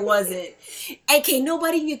behavior wasn't. And can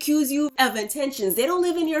nobody accuse you of intentions? They don't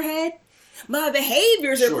live in your head. My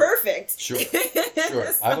behaviors are perfect. Sure.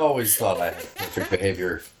 I've always thought I had perfect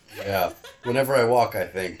behavior. Yeah. Whenever I walk, I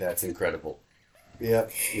think that's incredible.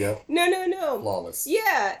 Yep. No. Flawless.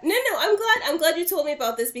 Yeah. No. I'm glad you told me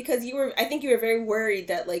about this, because I think you were very worried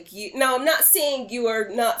that now I'm not saying you are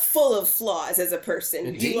not full of flaws as a person.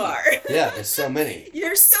 Indeed. You are. Yeah, there's so many.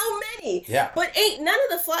 You're so many. Yeah. But ain't none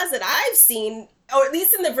of the flaws that I've seen or at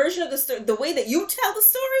least in the version of the story, the way that you tell the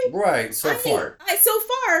story. Right. So far,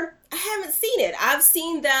 I haven't seen it. I've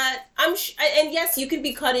seen that. And yes, you can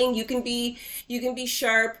be cutting. You can be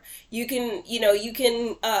sharp. You can,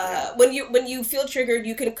 when you feel triggered,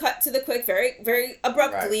 you can cut to the quick very, very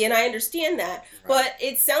abruptly, and I understand that. Right. But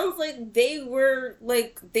it sounds like they were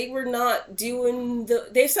not doing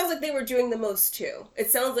it sounds like they were doing the most too.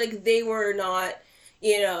 It sounds like they were not,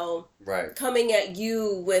 right, coming at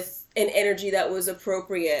you with an energy that was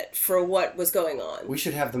appropriate for what was going on. We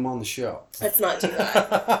should have them on the show. Let's not do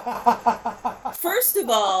that. First of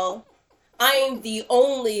all, I am the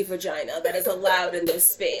only vagina that is allowed in this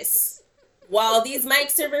space. While these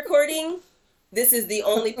mics are recording, this is the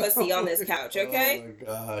only pussy on this couch, okay? Oh my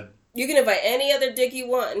God. You can invite any other dick you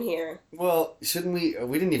want in here. Well, shouldn't we?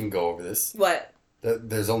 We didn't even go over this. What?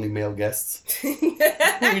 There's only male guests. We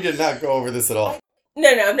did not go over this at all. No,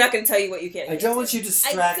 I'm not going to tell you what you can't. I don't want you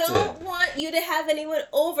distracted. I don't want you to have anyone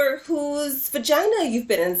over whose vagina you've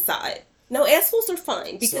been inside. No, assholes are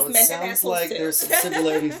fine because so men have assholes sounds like too. There's some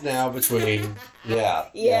similarities now between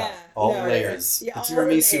all layers. Yeah, the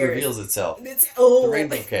tiramisu reveals itself. The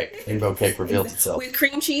rainbow cake reveals itself with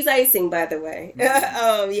cream cheese icing, by the way. No.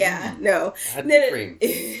 I had the cream.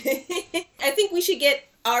 I think we should get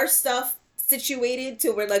our stuff situated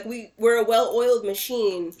to where we're a well-oiled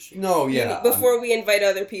machine. No, yeah. Before we invite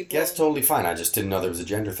other people. That's totally fine. I just didn't know there was a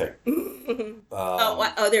gender thing.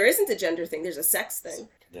 There isn't a gender thing. There's a sex thing.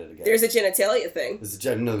 Did it again. There's a genitalia thing. There was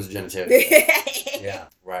a genitalia. Yeah,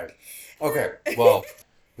 right. Okay, well,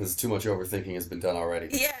 this is too much overthinking has been done already.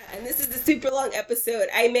 Yeah, and this is a super long episode.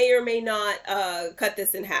 I may or may not cut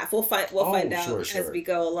this in half. We'll find out sure. as we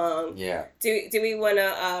go along. Yeah. Do we want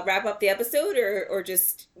to wrap up the episode or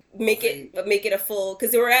just make it a full?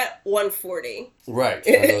 Because we're at 140. Right.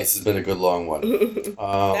 I know this has been a good long one.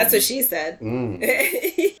 That's what she said.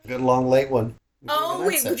 Good long late one. Oh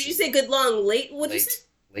wait, did you say good long late? What did you say?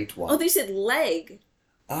 Late one. Oh, they said leg.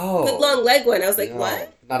 Oh. Good long leg one. I was like,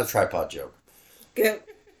 what? Not a tripod joke. Good.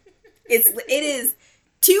 It is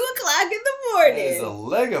 2:00 in the morning. That is a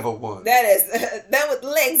leg of a one. That would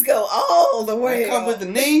legs go all the way. I come with the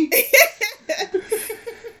knee.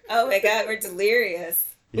 Oh my God, we're delirious.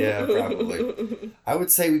 Yeah, probably. I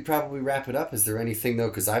would say we probably wrap it up. Is there anything though?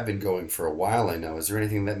 Because I've been going for a while. I know. Is there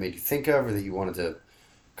anything that made you think of, or that you wanted to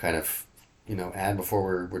kind of, add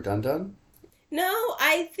before we're done? No,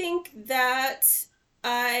 I think that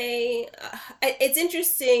it's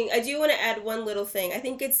interesting. I do want to add one little thing. I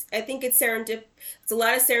think it's serendip. It's a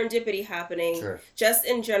lot of serendipity happening. Sure. Just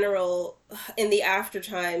in general, in the after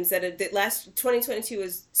times that last 2022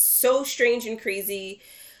 was so strange and crazy,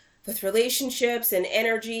 with relationships and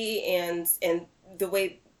energy and the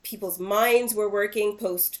way people's minds were working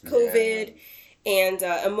post COVID. Yeah. And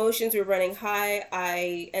emotions were running high.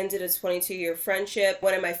 I ended a 22-year friendship.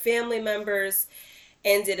 One of my family members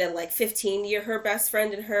ended a 15-year. Her best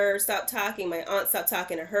friend and her stopped talking. My aunt stopped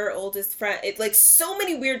talking to her oldest friend. It so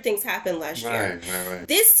many weird things happened last year. Right.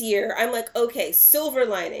 This year, I'm okay, silver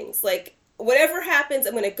linings. Whatever happens,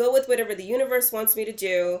 I'm going to go with whatever the universe wants me to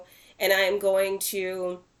do, and I am going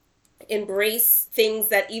to embrace things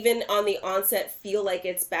that even on the onset feel like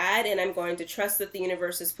it's bad, and I'm going to trust that the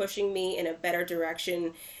universe is pushing me in a better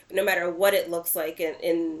direction no matter what it looks like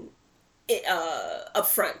in up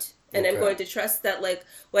front. And okay. I'm going to trust that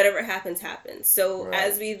whatever happens. So right.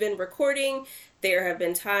 As we've been recording, there have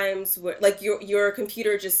been times where your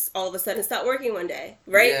computer just all of a sudden stopped working one day,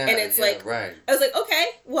 right? Yeah, and it's right. I was okay,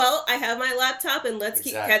 well, I have my laptop and let's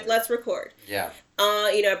record. Yeah.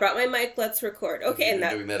 I brought my mic, let's record. Okay, and we've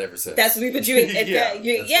been doing that ever since. That's what we've been doing.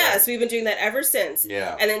 Right. So we've been doing that ever since.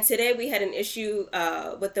 Yeah. And then today we had an issue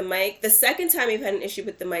with the mic. The second time we've had an issue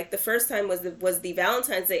with the mic. The first time was the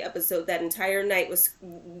Valentine's Day episode. That entire night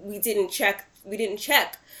we didn't check.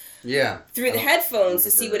 Yeah. Through the headphones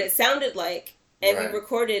to see what it sounded like, and right. we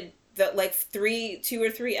recorded the 2 or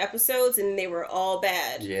 3 episodes, and they were all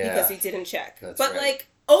bad because we didn't check. That's but right.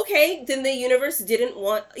 Okay, then the universe didn't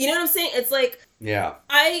want. You know what I'm saying? It's yeah.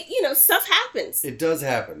 Stuff happens. It does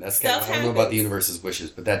happen. That's I don't know about the universe's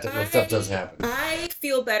wishes, but that stuff does happen. I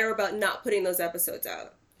feel better about not putting those episodes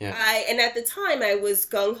out. Yeah. And at the time I was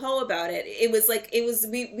gung ho about it. It was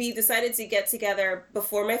we decided to get together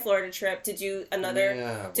before my Florida trip to do an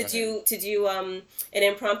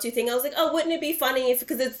impromptu thing. I was like, oh, wouldn't it be funny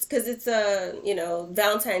because it's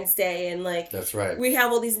Valentine's Day, and that's right. We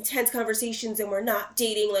have all these intense conversations and we're not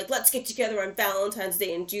dating. Let's get together on Valentine's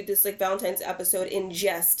Day and do this Valentine's episode in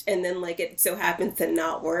jest, and then it so happens to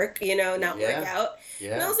not work, work out.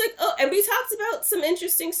 Yeah. And I was like, oh, and we talked about some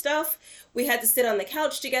interesting stuff. We had to sit on the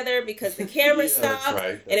couch together because the camera stopped, that's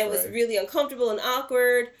right. And it was really uncomfortable and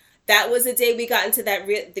awkward. That was the day we got into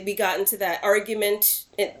that argument.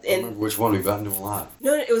 I remember which one we got into a lot.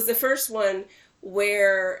 No, it was the first one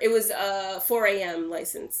where it was a 4 a.m.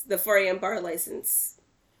 license, the 4 a.m. bar license,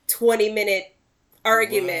 20-minute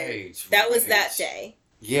argument. That was that day.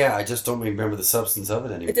 Yeah, I just don't remember the substance of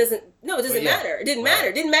it anymore. It doesn't matter. It didn't matter.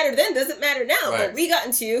 It didn't matter then, doesn't matter now. Right. But we got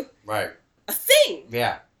into a thing.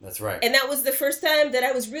 Yeah, that's right. And that was the first time that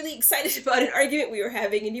I was really excited about an argument we were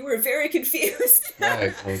having, and you were very confused.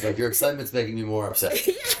 Right. I was like, your excitement's making me more upset.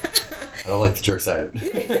 Yeah. I don't like that you're excited.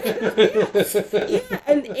 Yeah,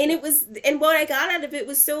 and what I got out of it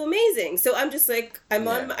was so amazing. So I'm just like, I'm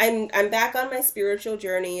back on my spiritual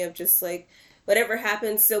journey of just like, whatever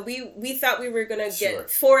happens. So we thought we were going to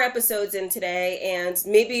get 4 episodes in today, and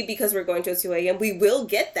maybe because we're going to 2 a.m., we will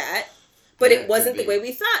get that. But it wasn't the way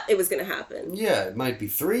we thought it was going to happen. Yeah, it might be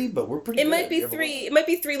 3, but we're pretty good. It might be 3. It might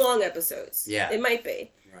be 3 long episodes. Yeah. It might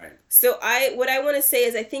be. Right. So what I want to say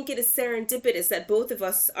is I think it is serendipitous that both of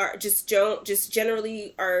us are just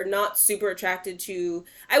generally are not super attracted to.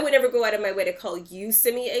 I would never go out of my way to call you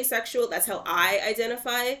semi-asexual. That's how I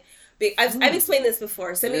identify. I've explained this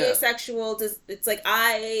before. Semi-asexual, it's like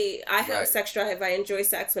I have a sex drive. I enjoy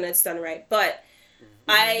sex when it's done right. But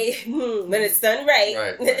when it's done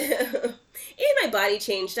right. And my body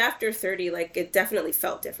changed after 30. Like, it definitely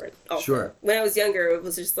felt different. Also. Sure. When I was younger, it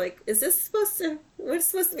was just like, what's supposed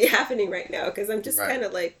to be happening right now? Because I'm just kind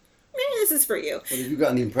of like, maybe this is for you. But have you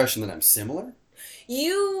gotten the impression that I'm similar?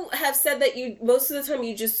 You have said that most of the time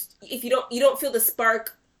if you don't feel the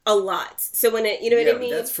spark a lot. So when it, you know what I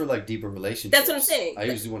mean? That's for like deeper relationships. That's what I'm saying. I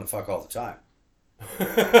usually want to fuck all the time.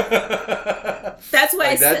 That's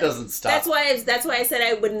why that doesn't stop. That's why I said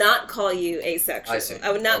I would not call you asexual. I see.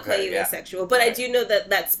 I would not call you asexual, but I do know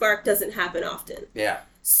that spark doesn't happen often. Yeah.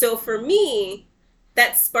 So for me,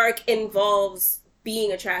 that spark involves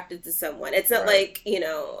being attracted to someone. It's not like,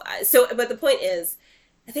 but the point is,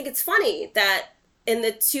 I think it's funny that in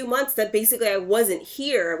the 2 months that basically I wasn't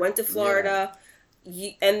here, I went to Florida.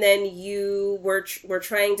 And then you were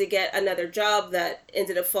trying to get another job that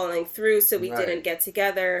ended up falling through, so we didn't get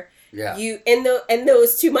together. Yeah. You in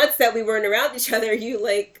those 2 months that we weren't around each other,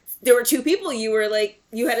 there were 2 people you were like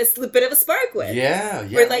you had a bit of a spark with. Yeah.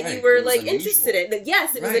 Where you were like interested in.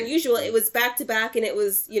 Yes, it was unusual. It was back to back, and it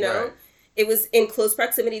was it was in close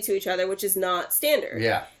proximity to each other, which is not standard.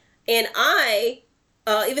 Yeah. And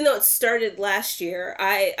even though it started last year,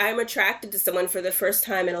 I'm attracted to someone for the first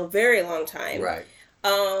time in a very long time. Right.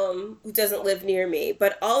 Who doesn't live near me,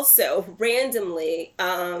 but also randomly,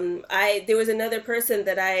 there was another person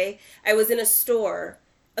that I was in a store.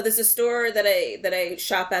 There's a store that I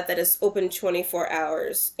shop at that is open 24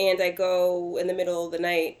 hours, and I go in the middle of the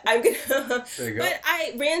night. There you go. But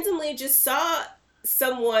I randomly just saw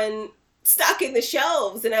someone stocking the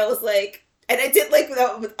shelves, and I was like, and I did like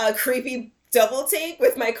a creepy double take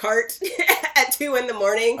with my cart at 2 a.m.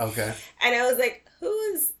 Okay. And I was like, who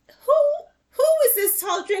is this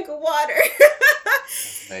tall drink of water?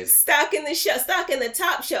 That's amazing. Stocking the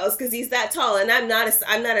top shelves because he's that tall, and I'm not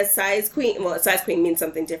a size queen. Well, a size queen means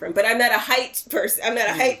something different, but I'm not a height person. I'm not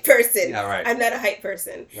a height person. Yeah, right. I'm not a height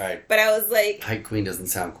person. Right. But I was like, height queen doesn't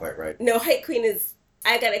sound quite right. No, height queen is.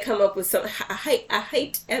 I gotta come up with a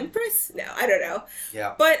height empress. No, I don't know.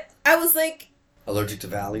 Yeah. But I was like, allergic to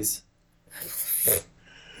valleys.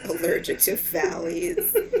 Allergic to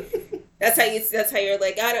valleys. That's how you're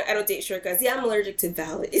like, I don't date short guys. Yeah, I'm allergic to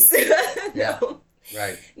valleys. No. Yeah.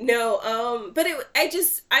 Right. No. But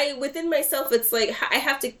I within myself, it's like I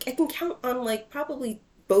can count on like probably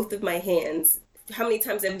both of my hands how many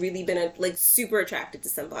times I've really been super attracted to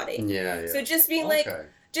somebody. Yeah. So just being like,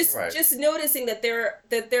 just noticing that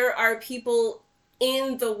there are people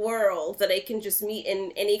in the world that I can just meet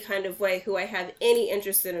in any kind of way who I have any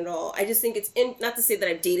interest in at all. I just think it's not to say that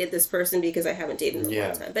I've dated this person because I haven't dated in a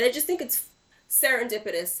long time, but I just think it's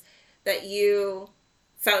serendipitous that you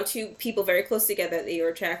found 2 people very close together that you were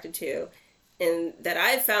attracted to, and that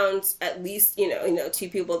I've found at least 2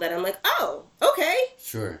 people that I'm like, oh, okay,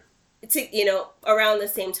 sure, around the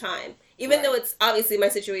same time, even though it's obviously my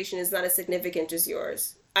situation is not as significant as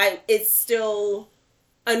yours. It's still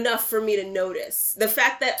enough for me to notice the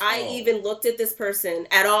fact that I even looked at this person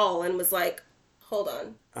at all and was like, hold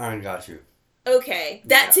on, I got you. Okay,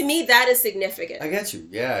 to me that is significant. I get you.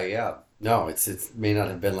 Yeah. No, it may not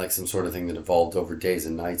have been like some sort of thing that evolved over days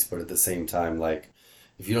and nights, but at the same time, like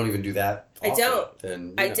if you don't even do that often, I don't.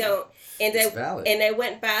 Then I don't. And it's valid. And I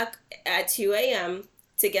went back at 2 a.m.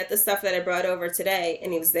 to get the stuff that I brought over today,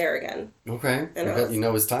 and he was there again. Okay. You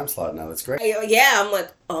know his time slot now. That's great. I'm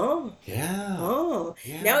like, oh. Yeah. Oh.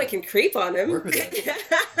 Yeah. Now I can creep on him. Work with it.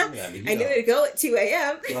 I knew to go at 2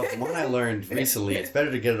 a.m. Well, from what I learned recently, it's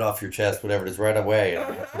better to get it off your chest, whatever it is, right away,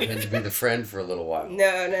 and to be the friend for a little while.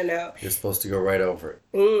 No. You're supposed to go right over it.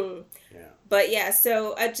 Yeah. But yeah,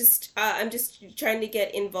 so I'm just trying to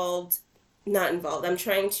get not involved. I'm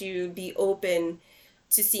trying to be open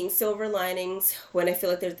to seeing silver linings when I feel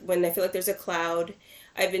like there's a cloud.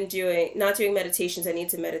 I've been not doing meditations. I need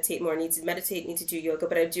to meditate more. I need to do yoga,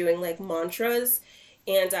 but I'm doing like mantras,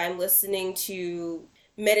 and I'm listening to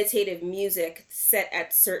meditative music set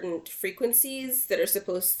at certain frequencies that are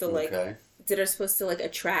supposed to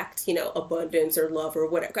attract, abundance or love or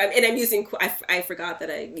whatever. And I'm using, I forgot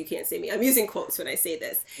that you can't say me. I'm using quotes when I say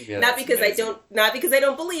this. Yeah, not because I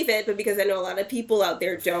don't believe it, but because I know a lot of people out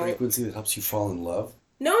there don't. Frequency that helps you fall in love?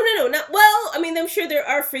 No, not, well, I mean, I'm sure there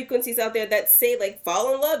are frequencies out there that say, like,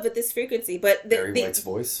 fall in love with this frequency, but Barry White's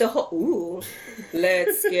voice? Let's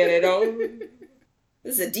get it on.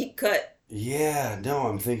 This is a deep cut. Yeah, no,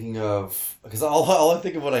 I'm thinking of, because all I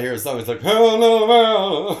think of when I hear a song is like,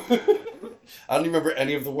 hello. I don't even remember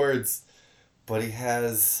any of the words, but he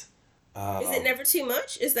has... is it Never Too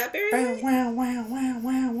Much? Is that Barry White?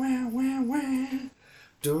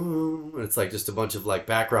 It's like just a bunch of like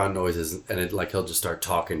background noises, and it like he'll just start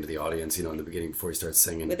talking to the audience, in the beginning before he starts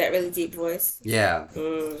singing. With that really deep voice? Yeah.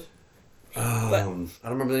 I don't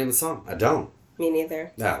remember the name of the song. I don't. Me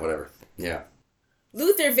neither. Nah, whatever. Yeah.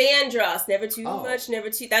 Luther Vandross, Never Too Much, Never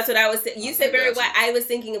Too... That's what I was... You said Barry White, I was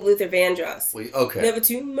thinking of Luther Vandross. Okay. Never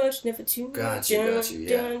Too Much, Never Too Much. Got you,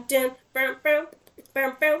 yeah.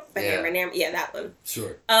 Yeah, that one.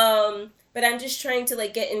 Sure. But I'm just trying to,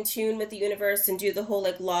 like, get in tune with the universe and do the whole,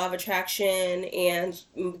 like, law of attraction and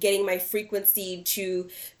getting my frequency to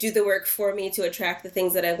do the work for me to attract the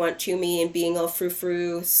things that I want to me and being all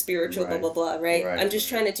frou-frou, spiritual, blah, blah, blah, right? I'm just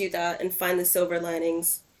trying to do that and find the silver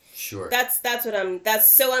linings. Sure. I'm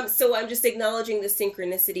just acknowledging the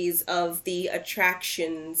synchronicities of the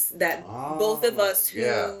attractions that both of us who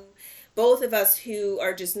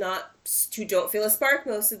are just who don't feel a spark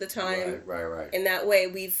most of the time. Right. In that way,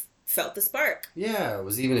 we've felt the spark. Yeah, it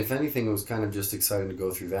was, even if anything, it was kind of just exciting to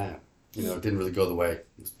go through that. It didn't really go the way it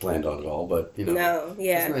was planned on at all, but No,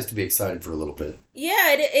 yeah. It's nice to be excited for a little bit.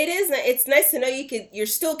 Yeah, it is. It's nice to know you're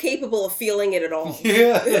still capable of feeling it at all.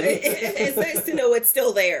 Yeah. It's nice to know it's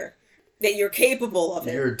still there. That you're capable of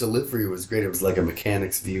it. Your delivery was great. It was like a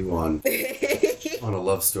mechanic's view on a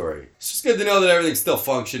love story. It's just good to know that everything's still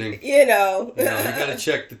functioning. You gotta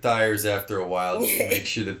check the tires after a while just to make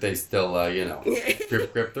sure that they still,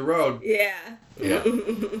 grip the road. Yeah. Yeah.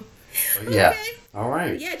 Yeah. Okay. All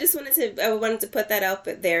right. Yeah, I wanted to put that out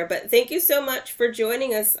there. But thank you so much for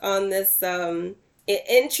joining us on this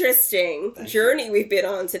interesting journey we've been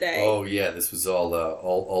on today. Oh yeah, this was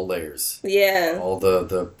all layers. Yeah. All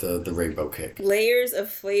the rainbow cake. Layers of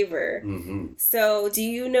flavor. Mm-hmm. So, do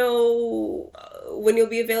you know when you'll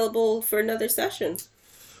be available for another session?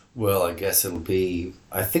 Well, I guess it'll be...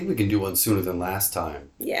 I think we can do one sooner than last time.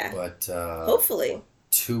 Yeah. But... hopefully.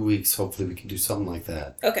 2 weeks, hopefully we can do something like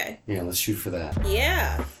that. Okay. Yeah, let's shoot for that.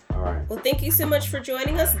 Yeah. All right. Well, thank you so much for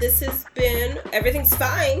joining us. This has been Everything's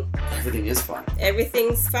Fine. Everything is fine.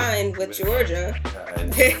 Everything's Fine with Georgia.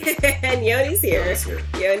 And Yoni's here.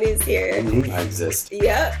 Yoni's here. Mm-hmm. I exist.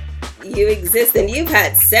 Yep. You exist and you've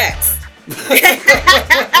had sex.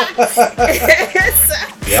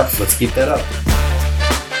 Yep, let's keep that up.